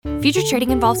Future trading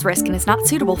involves risk and is not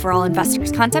suitable for all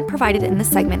investors. Content provided in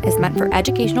this segment is meant for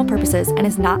educational purposes and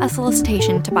is not a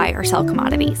solicitation to buy or sell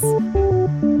commodities.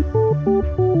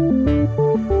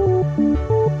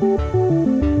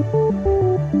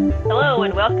 Hello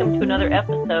and welcome to another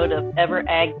episode of Ever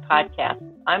Ag Podcast.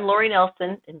 I'm Lori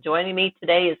Nelson and joining me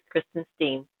today is Kristen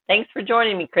Steen. Thanks for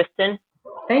joining me, Kristen.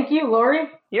 Thank you,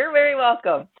 Lori. You're very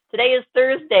welcome. Today is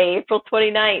Thursday, April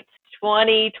 29th,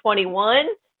 2021.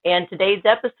 And today's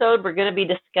episode, we're going to be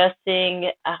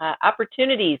discussing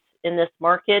opportunities in this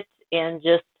market and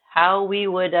just how we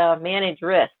would manage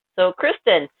risk. So,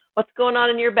 Kristen, what's going on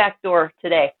in your back door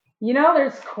today? You know,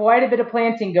 there's quite a bit of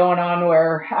planting going on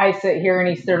where I sit here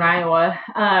in eastern Iowa.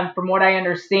 From what I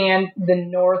understand, the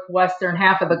northwestern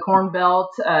half of the Corn Belt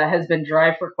has been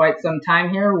dry for quite some time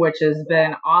here, which has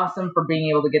been awesome for being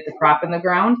able to get the crop in the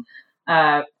ground.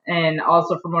 And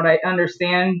also from what I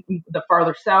understand, the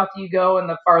farther south you go and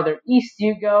the farther east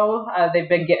you go, they've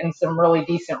been getting some really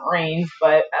decent rains,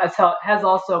 but has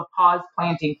also paused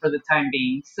planting for the time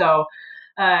being. So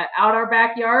out our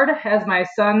backyard, as my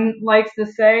son likes to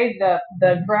say,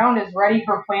 the ground is ready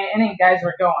for planting and guys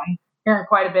are going. Hearing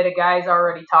quite a bit of guys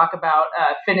already talk about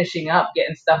finishing up,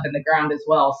 getting stuff in the ground as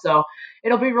well. So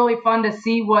it'll be really fun to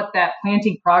see what that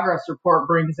planting progress report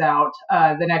brings out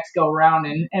the next go round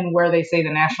and where they say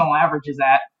the national average is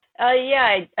at.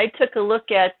 I took a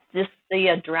look at just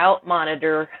the drought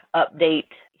monitor update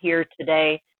here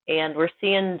today, and we're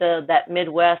seeing that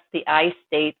Midwest, the I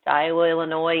states, Iowa,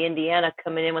 Illinois, Indiana,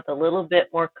 coming in with a little bit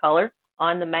more color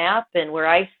on the map. And where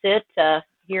I sit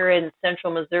here in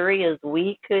central Missouri is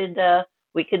we could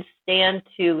stand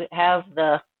to have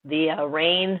the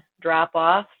rain drop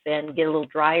off and get a little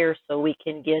drier so we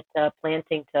can get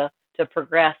planting to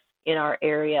progress in our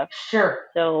area. Sure.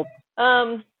 So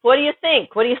what do you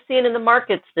think? What are you seeing in the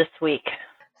markets this week?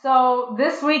 So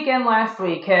this week and last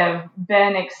week have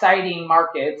been exciting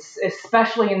markets,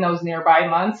 especially in those nearby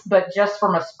months, but just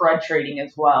from a spread trading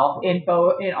as well in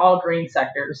all grain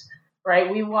sectors.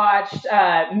 Right, we watched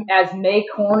as May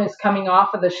corn is coming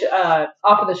off of the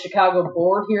Chicago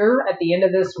board here at the end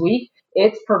of this week.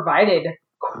 It's provided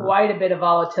quite a bit of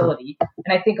volatility,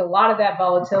 and I think a lot of that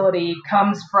volatility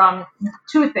comes from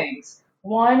two things.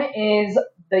 One is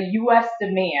the U.S.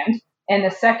 demand, and the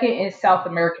second is South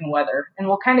American weather. And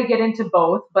we'll kind of get into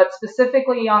both, but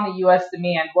specifically on the U.S.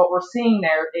 demand, what we're seeing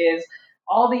there is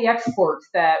all the exports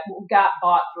that got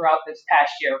bought throughout this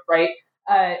past year, right?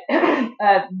 The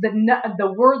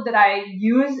word that I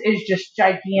use is just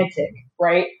gigantic,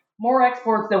 right? More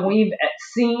exports than we've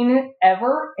seen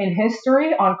ever in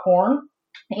history on corn.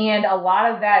 And a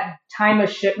lot of that time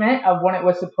of shipment of when it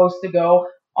was supposed to go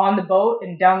on the boat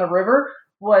and down the river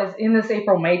was in this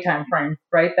April-May timeframe,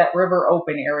 right? That river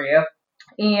open area.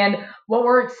 And what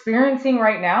we're experiencing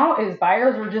right now is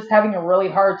buyers are just having a really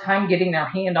hard time getting their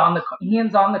hands on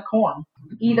the corn.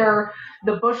 Either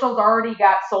the bushels already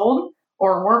got sold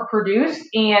or weren't produced,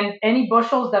 and any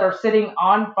bushels that are sitting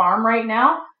on farm right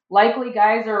now, likely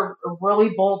guys are really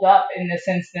bulled up in this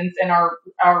instance and are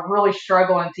really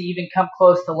struggling to even come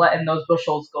close to letting those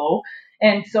bushels go.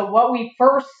 And so what we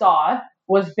first saw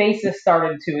was basis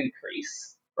started to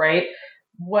increase, right?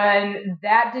 When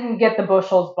that didn't get the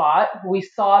bushels bought, we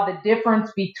saw the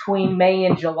difference between May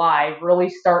and July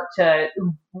really start to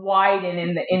widen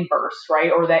in the inverse,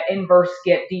 right? Or that inverse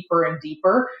get deeper and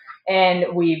deeper.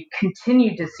 And we've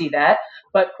continued to see that.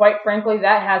 But quite frankly,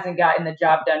 that hasn't gotten the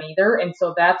job done either. And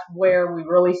so that's where we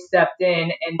really stepped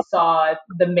in and saw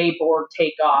the May board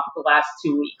take off the last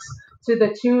 2 weeks. To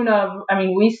the tune of,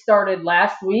 we started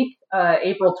last week,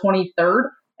 April 23rd,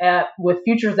 with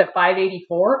futures at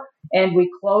 584. And we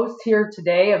closed here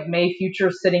today of May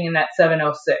futures sitting in that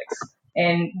 706.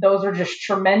 And those are just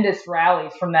tremendous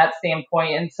rallies from that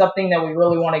standpoint, and something that we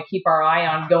really want to keep our eye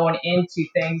on going into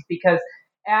things, because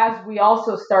as we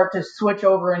also start to switch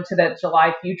over into that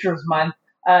July futures month,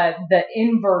 the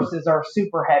inverses are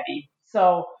super heavy.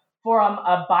 So from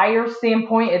a buyer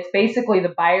standpoint, it's basically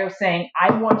the buyer saying,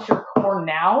 I want your corn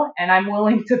now, and I'm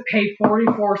willing to pay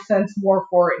 44 cents more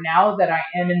for it now than I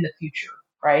am in the future,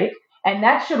 right? And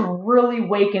that should really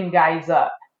waken guys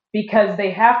up, because they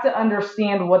have to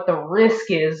understand what the risk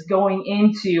is going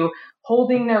into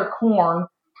holding their corn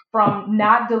from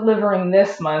not delivering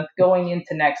this month going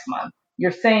into next month.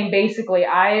 You're saying basically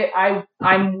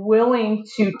I'm willing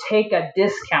to take a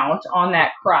discount on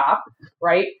that crop,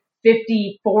 right?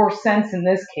 54 cents in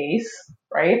this case,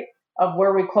 right? Of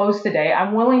where we close today.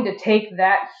 I'm willing to take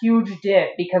that huge dip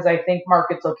because I think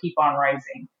markets will keep on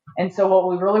rising. And so what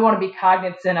we really want to be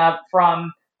cognizant of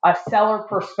from a seller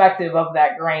perspective of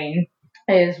that grain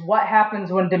is what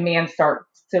happens when demand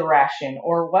starts to ration?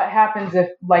 Or what happens if,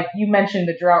 like you mentioned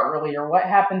the drought earlier, what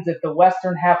happens if the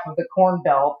western half of the Corn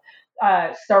Belt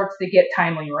starts to get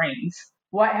timely rains?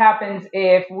 What happens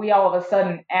if we all of a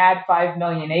sudden add 5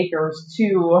 million acres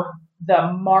to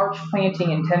the March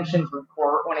planting intentions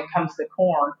report when it comes to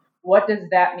corn? What does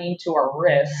that mean to our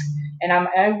risk? And am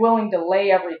I willing to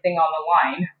lay everything on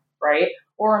the line, right?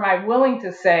 Or am I willing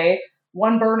to say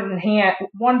one bird in the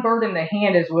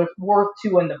hand is worth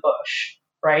two in the bush,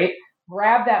 right?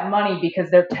 Grab that money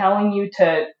because they're telling you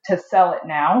to sell it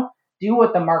now. Do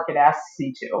what the market asks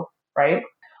you to, right?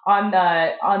 On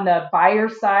the buyer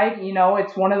side,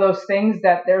 it's one of those things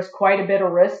that there's quite a bit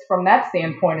of risk from that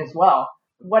standpoint as well.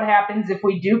 What happens if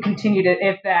we do continue to,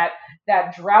 if that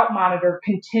drought monitor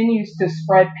continues to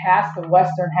spread past the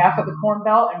western half of the Corn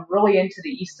Belt and really into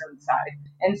the eastern side?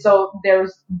 And so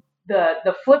there's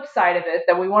the flip side of it,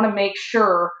 that we want to make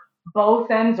sure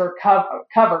both ends are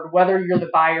covered, whether you're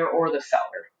the buyer or the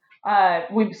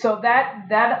seller. So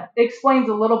that explains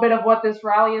a little bit of what this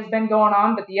rally has been going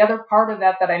on. But the other part of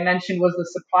that I mentioned was the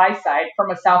supply side from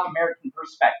a South American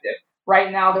perspective.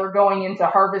 Right now, they're going into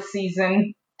harvest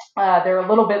season. They're a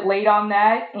little bit late on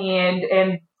that,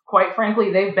 and quite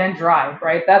frankly, they've been dry.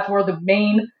 Right, that's where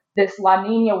this La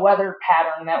Nina weather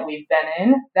pattern that we've been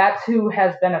in. That's who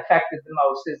has been affected the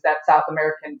most, is that South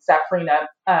American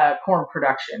safrinha corn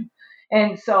production.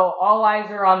 And so all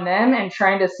eyes are on them and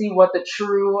trying to see what the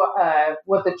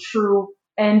true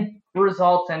end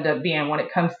results end up being when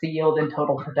it comes to yield and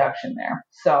total production there.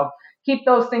 So keep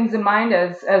those things in mind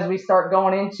as we start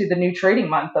going into the new trading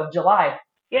month of July.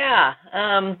 Yeah.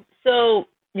 So,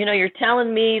 you're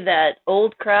telling me that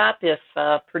old crop, if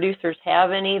producers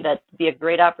have any, that'd be a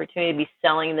great opportunity to be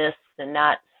selling this and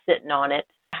not sitting on it.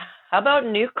 How about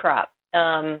new crop?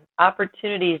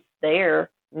 Opportunities there.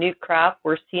 New crop,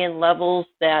 we're seeing levels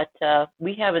that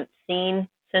we haven't seen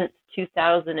since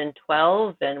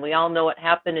 2012, and we all know what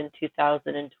happened in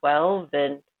 2012.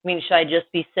 And should I just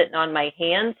be sitting on my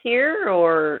hands here,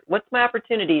 or what's my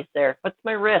opportunities there? What's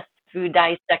my risk? If we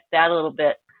dissect that a little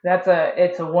bit.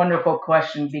 It's a wonderful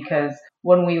question, because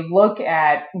when we look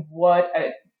at what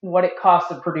it costs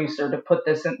a producer to put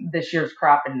this year's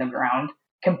crop in the ground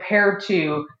compared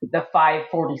to the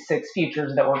 546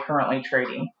 futures that we're currently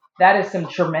trading, that is some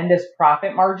tremendous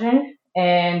profit margin,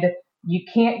 and you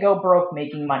can't go broke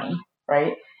making money,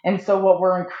 right? And so what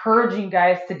we're encouraging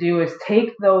guys to do is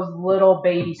take those little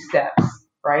baby steps,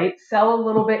 right? Sell a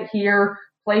little bit here,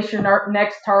 place your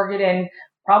next target in.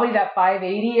 Probably that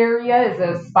 580 area is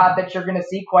a spot that you're going to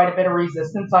see quite a bit of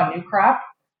resistance on new crop,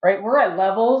 right? We're at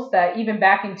levels that even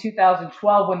back in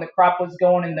 2012 when the crop was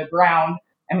going in the ground,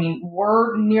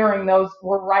 we're nearing those,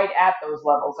 we're right at those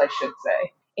levels, I should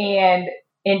say. And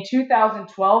in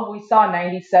 2012, we saw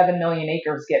 97 million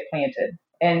acres get planted.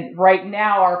 And right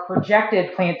now, our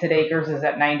projected planted acres is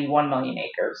at 91 million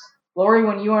acres. Lori,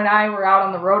 when you and I were out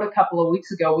on the road a couple of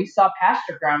weeks ago, we saw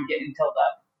pasture ground getting tilled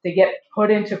up to get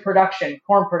put into production,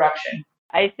 corn production.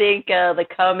 I think the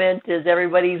comment is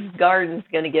everybody's garden's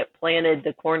going to get planted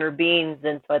to corner beans.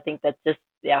 And so I think that's just,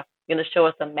 going to show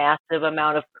us a massive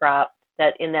amount of crop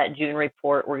that in that June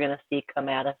report we're going to see come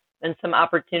at us, and some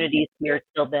opportunities here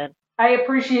till then. I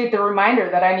appreciate the reminder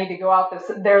that I need to go out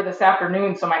there this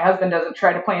afternoon so my husband doesn't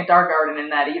try to plant our garden in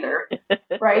that either,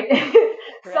 right?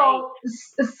 So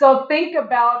think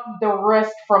about the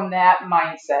risk from that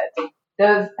mindset.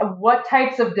 What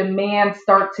types of demand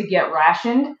start to get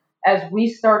rationed as we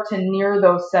start to near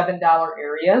those $7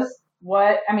 areas?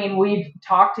 We've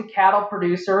talked to cattle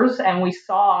producers and we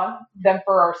saw them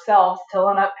for ourselves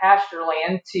tilling up pasture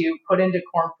land to put into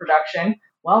corn production.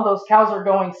 Well, those cows are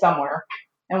going somewhere.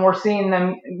 And we're seeing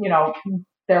them,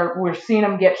 we're seeing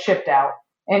them get shipped out.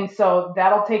 And so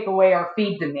that'll take away our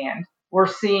feed demand. We're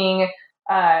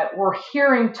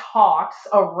hearing talks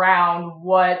around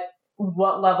what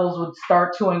levels would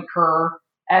start to incur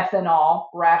ethanol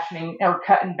rationing or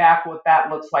cutting back, what that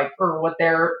looks like, or what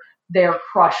their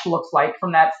crush looks like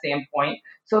from that standpoint.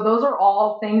 So those are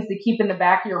all things to keep in the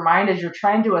back of your mind as you're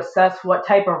trying to assess what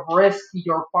type of risk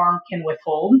your farm can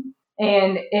withhold.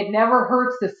 And it never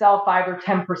hurts to sell 5 or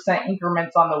 10%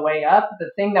 increments on the way up.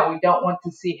 The thing that we don't want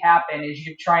to see happen is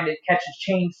you trying to catch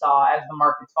a chainsaw as the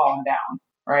market's falling down,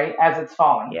 right? As it's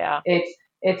falling. Yeah.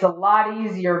 It's a lot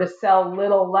easier to sell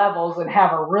little levels and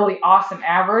have a really awesome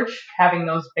average, having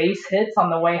those base hits on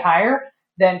the way higher,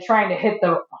 than trying to hit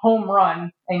the home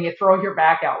run and you throw your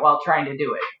back out while trying to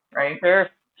do it, right?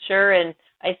 Sure. And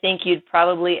I think you'd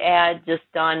probably add just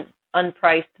on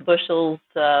unpriced bushels,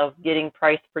 getting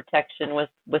price protection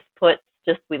with puts.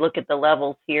 Just we look at the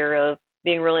levels here of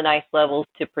being really nice levels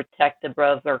to protect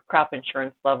above our crop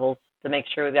insurance levels. to make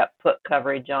sure we've got put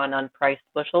coverage on priced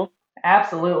bushels.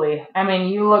 Absolutely. I mean,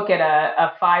 you look at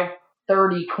a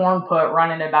 530 corn put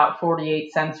running about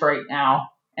 48 cents right now,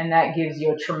 and that gives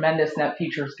you a tremendous net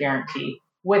futures guarantee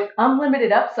with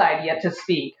unlimited upside yet to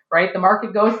speak, right? The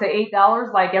market goes to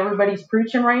 $8 like everybody's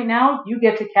preaching right now. You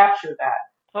get to capture that.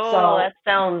 Oh, So, that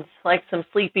sounds like some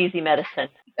sleep easy medicine.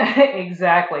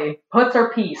 exactly. Puts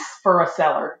are peace for a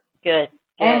seller. Good.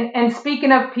 And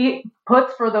speaking of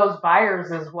puts for those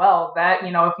buyers as well, that,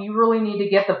 if you really need to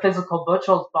get the physical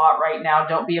bushels bought right now,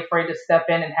 don't be afraid to step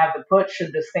in and have the put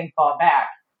should this thing fall back.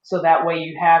 So that way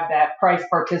you have that price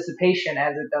participation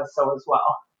as it does so as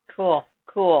well.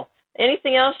 Cool.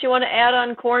 Anything else you want to add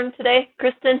on corn today,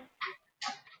 Kristen?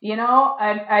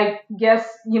 I guess,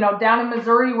 down in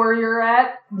Missouri where you're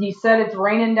at, you said it's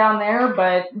raining down there,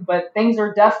 but things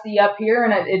are dusty up here,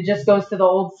 and it just goes to the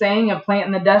old saying of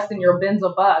planting the dust in your bins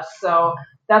will bust. So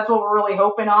that's what we're really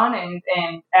hoping on,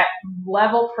 and at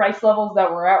price levels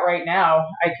that we're at right now,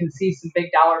 I can see some big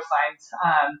dollar signs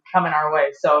coming our way.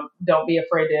 So don't be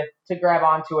afraid to grab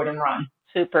onto it and run.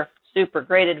 Super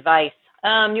great advice.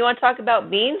 You want to talk about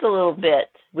beans a little bit?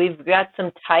 We've got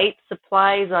some tight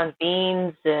supplies on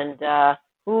beans, and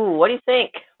what do you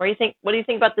think? What do you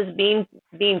think about this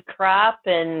bean crop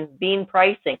and bean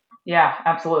pricing? Yeah,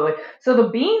 absolutely. So the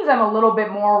beans, I'm a little bit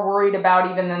more worried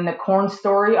about even than the corn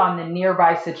story on the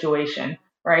nearby situation,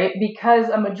 right? Because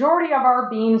a majority of our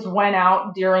beans went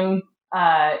out during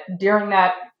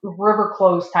that river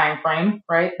close time frame,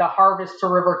 right? The harvest to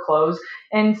river close.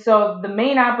 And so the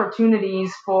main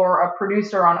opportunities for a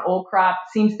producer on old crop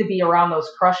seems to be around those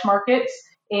crush markets.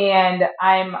 And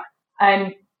I'm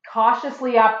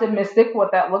cautiously optimistic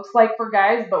what that looks like for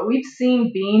guys, but we've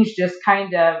seen beans just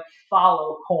kind of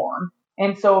follow corn.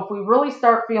 And so if we really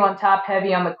start feeling top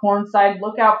heavy on the corn side,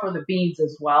 look out for the beans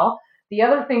as well. The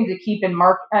other thing to keep in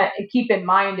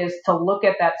mind is to look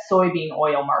at that soybean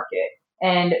oil market.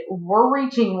 And we're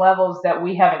reaching levels that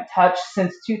we haven't touched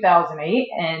since 2008,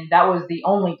 and that was the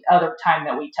only other time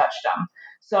that we touched them.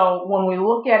 So when we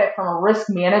look at it from a risk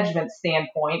management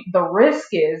standpoint, the risk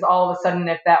is all of a sudden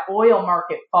if that oil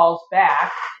market falls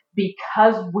back,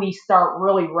 because we start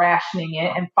really rationing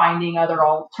it and finding other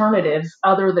alternatives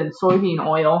other than soybean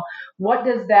oil, what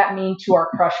does that mean to our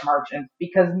crush margin?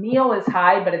 Because meal is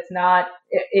high, but it's not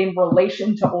in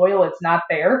relation to oil, it's not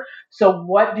there. So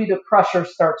what do the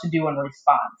crushers start to do in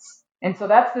response? And so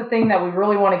that's the thing that we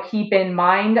really want to keep in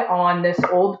mind on this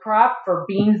old crop for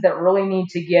beans that really need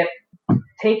to get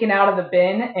taken out of the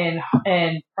bin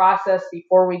and processed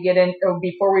before we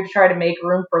try to make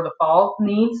room for the fall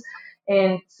needs.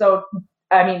 And so,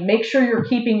 make sure you're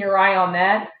keeping your eye on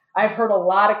that. I've heard a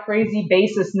lot of crazy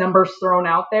basis numbers thrown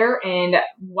out there. And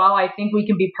while I think we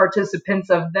can be participants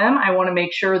of them, I want to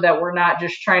make sure that we're not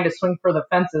just trying to swing for the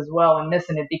fence as well and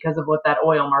missing it because of what that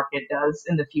oil market does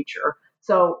in the future.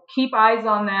 So keep eyes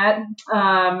on that.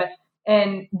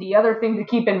 And the other thing to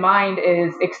keep in mind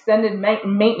is extended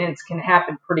maintenance can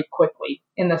happen pretty quickly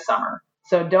in the summer.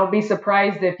 So don't be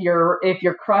surprised if your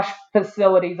crush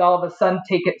facilities all of a sudden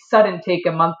take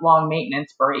a month-long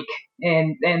maintenance break,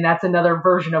 and that's another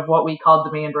version of what we call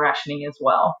demand rationing as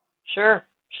well. Sure.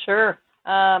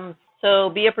 So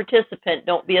be a participant.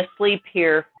 Don't be asleep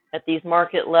here at these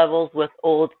market levels with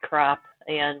old crop.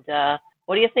 And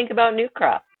what do you think about new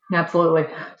crop? Absolutely.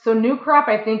 So new crop,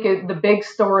 I think the big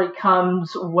story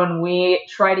comes when we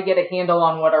try to get a handle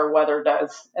on what our weather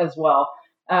does as well.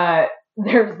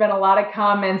 There's been a lot of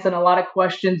comments and a lot of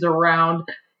questions around,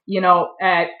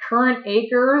 at current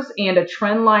acres and a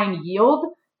trend line yield,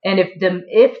 and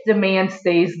if demand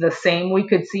stays the same, we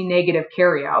could see negative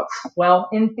carryouts. Well,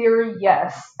 in theory,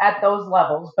 yes, at those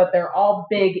levels, but they're all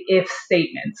big if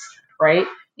statements, right?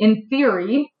 In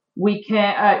theory, we'd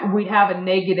have a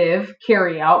negative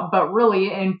carryout, but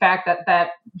really, in fact,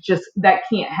 that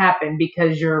can't happen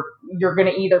because you're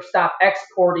going to either stop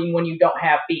exporting when you don't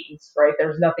have beans, right?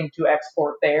 There's nothing to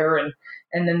export there, and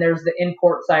then there's the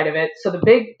import side of it. So the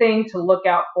big thing to look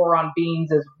out for on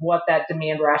beans is what that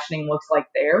demand rationing looks like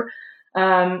there.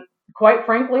 Quite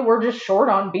frankly, we're just short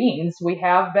on beans. We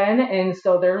have been, and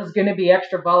so there's going to be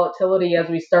extra volatility as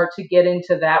we start to get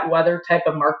into that weather type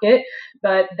of market.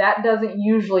 But that doesn't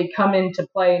usually come into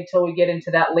play until we get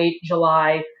into that late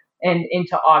July and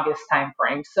into August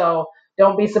timeframe. So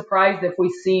don't be surprised if we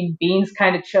see beans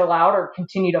kind of chill out or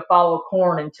continue to follow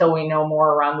corn until we know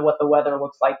more around what the weather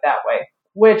looks like that way.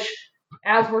 Which,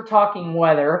 as we're talking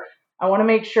weather, I want to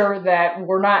make sure that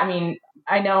we're not,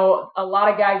 I know a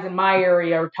lot of guys in my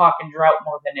area are talking drought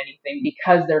more than anything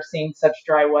because they're seeing such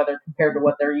dry weather compared to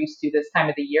what they're used to this time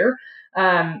of the year.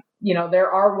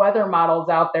 There are weather models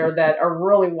out there that are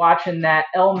really watching that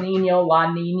El Nino,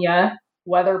 La Nina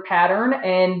weather pattern.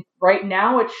 And right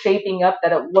now it's shaping up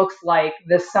that it looks like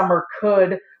this summer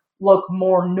could look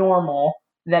more normal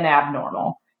than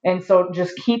abnormal. And so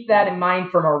just keep that in mind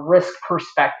from a risk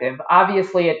perspective.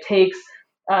 Obviously, it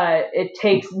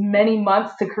takes many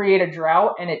months to create a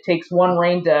drought, and it takes one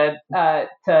rain to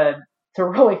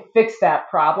really fix that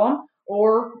problem.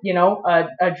 Or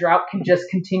a drought can just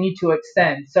continue to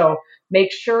extend. So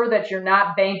make sure that you're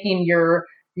not banking your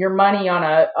money on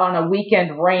a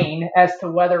weekend rain as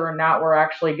to whether or not we're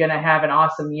actually going to have an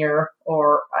awesome year,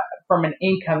 or from an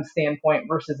income standpoint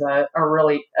versus a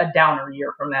downer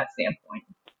year from that standpoint.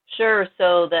 Sure.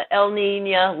 So the El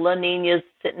Nino, La Nina is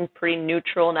sitting pretty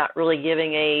neutral, not really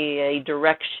giving a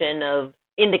direction of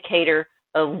indicator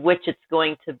of which it's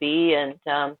going to be. And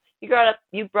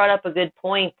you brought up a good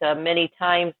point. Many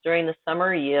times during the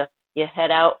summer, you head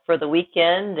out for the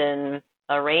weekend and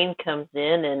a rain comes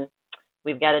in, and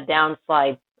we've got a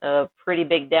downslide, a pretty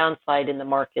big downslide in the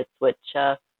markets, which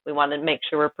we want to make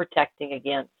sure we're protecting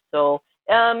against. So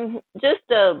just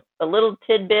a little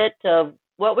tidbit of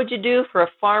what would you do for a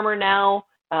farmer now?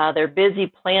 They're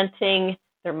busy planting.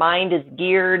 Their mind is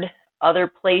geared other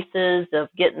places of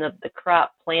getting the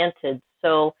crop planted.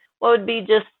 So what would be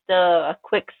just a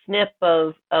quick snip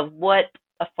of what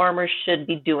a farmer should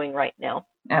be doing right now?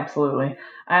 Absolutely.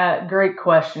 Great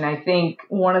question. I think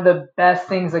one of the best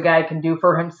things a guy can do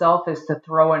for himself is to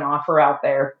throw an offer out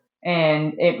there.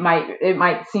 And it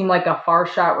might seem like a far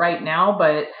shot right now,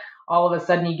 but all of a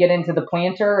sudden you get into the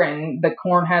planter and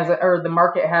the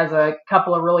market has a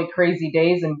couple of really crazy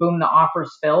days, and boom, the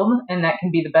offer's filled, and that can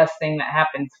be the best thing that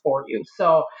happens for you.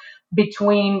 So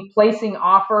between placing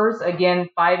offers, again,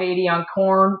 $5.80 on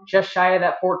corn, just shy of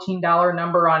that $14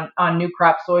 number on new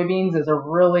crop soybeans, is a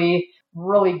really,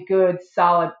 really good,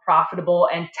 solid, profitable,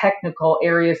 and technical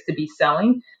areas to be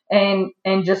selling, and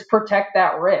just protect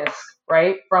that risk,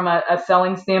 right? From a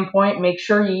selling standpoint, make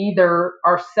sure you either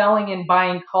are selling and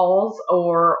buying calls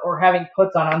or having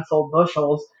puts on unsold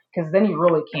bushels, because then you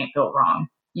really can't go wrong.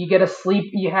 You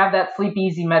have that Sleep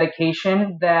Easy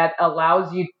medication that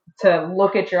allows you to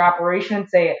look at your operation and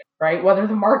say, right, whether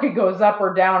the market goes up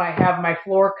or down, I have my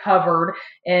floor covered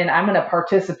and I'm going to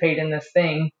participate in this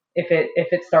thing if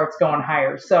it starts going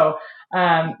higher. So,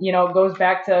 it goes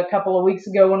back to a couple of weeks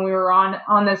ago when we were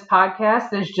on this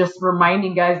podcast, is just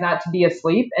reminding guys not to be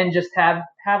asleep and just have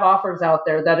offers out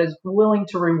there that is willing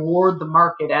to reward the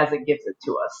market as it gives it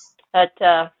to us.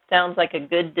 That sounds like a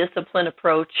good disciplined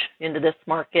approach into this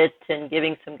market and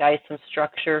giving some guys some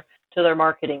structure to their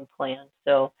marketing plan.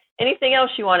 So anything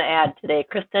else you want to add today,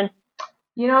 Kristen?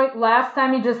 Last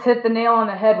time you just hit the nail on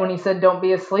the head when you said don't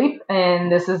be asleep.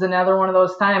 And this is another one of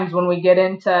those times when we get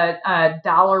into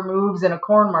dollar moves in a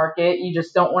corn market, you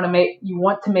just want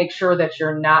to make sure that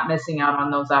you're not missing out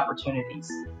on those opportunities.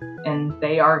 And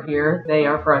they are here. They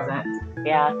are present.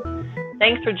 Yeah.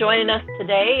 Thanks for joining us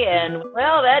today. And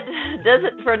well, that does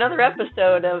it for another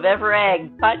episode of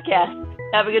EverAg Podcast.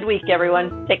 Have a good week,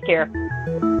 everyone. Take care.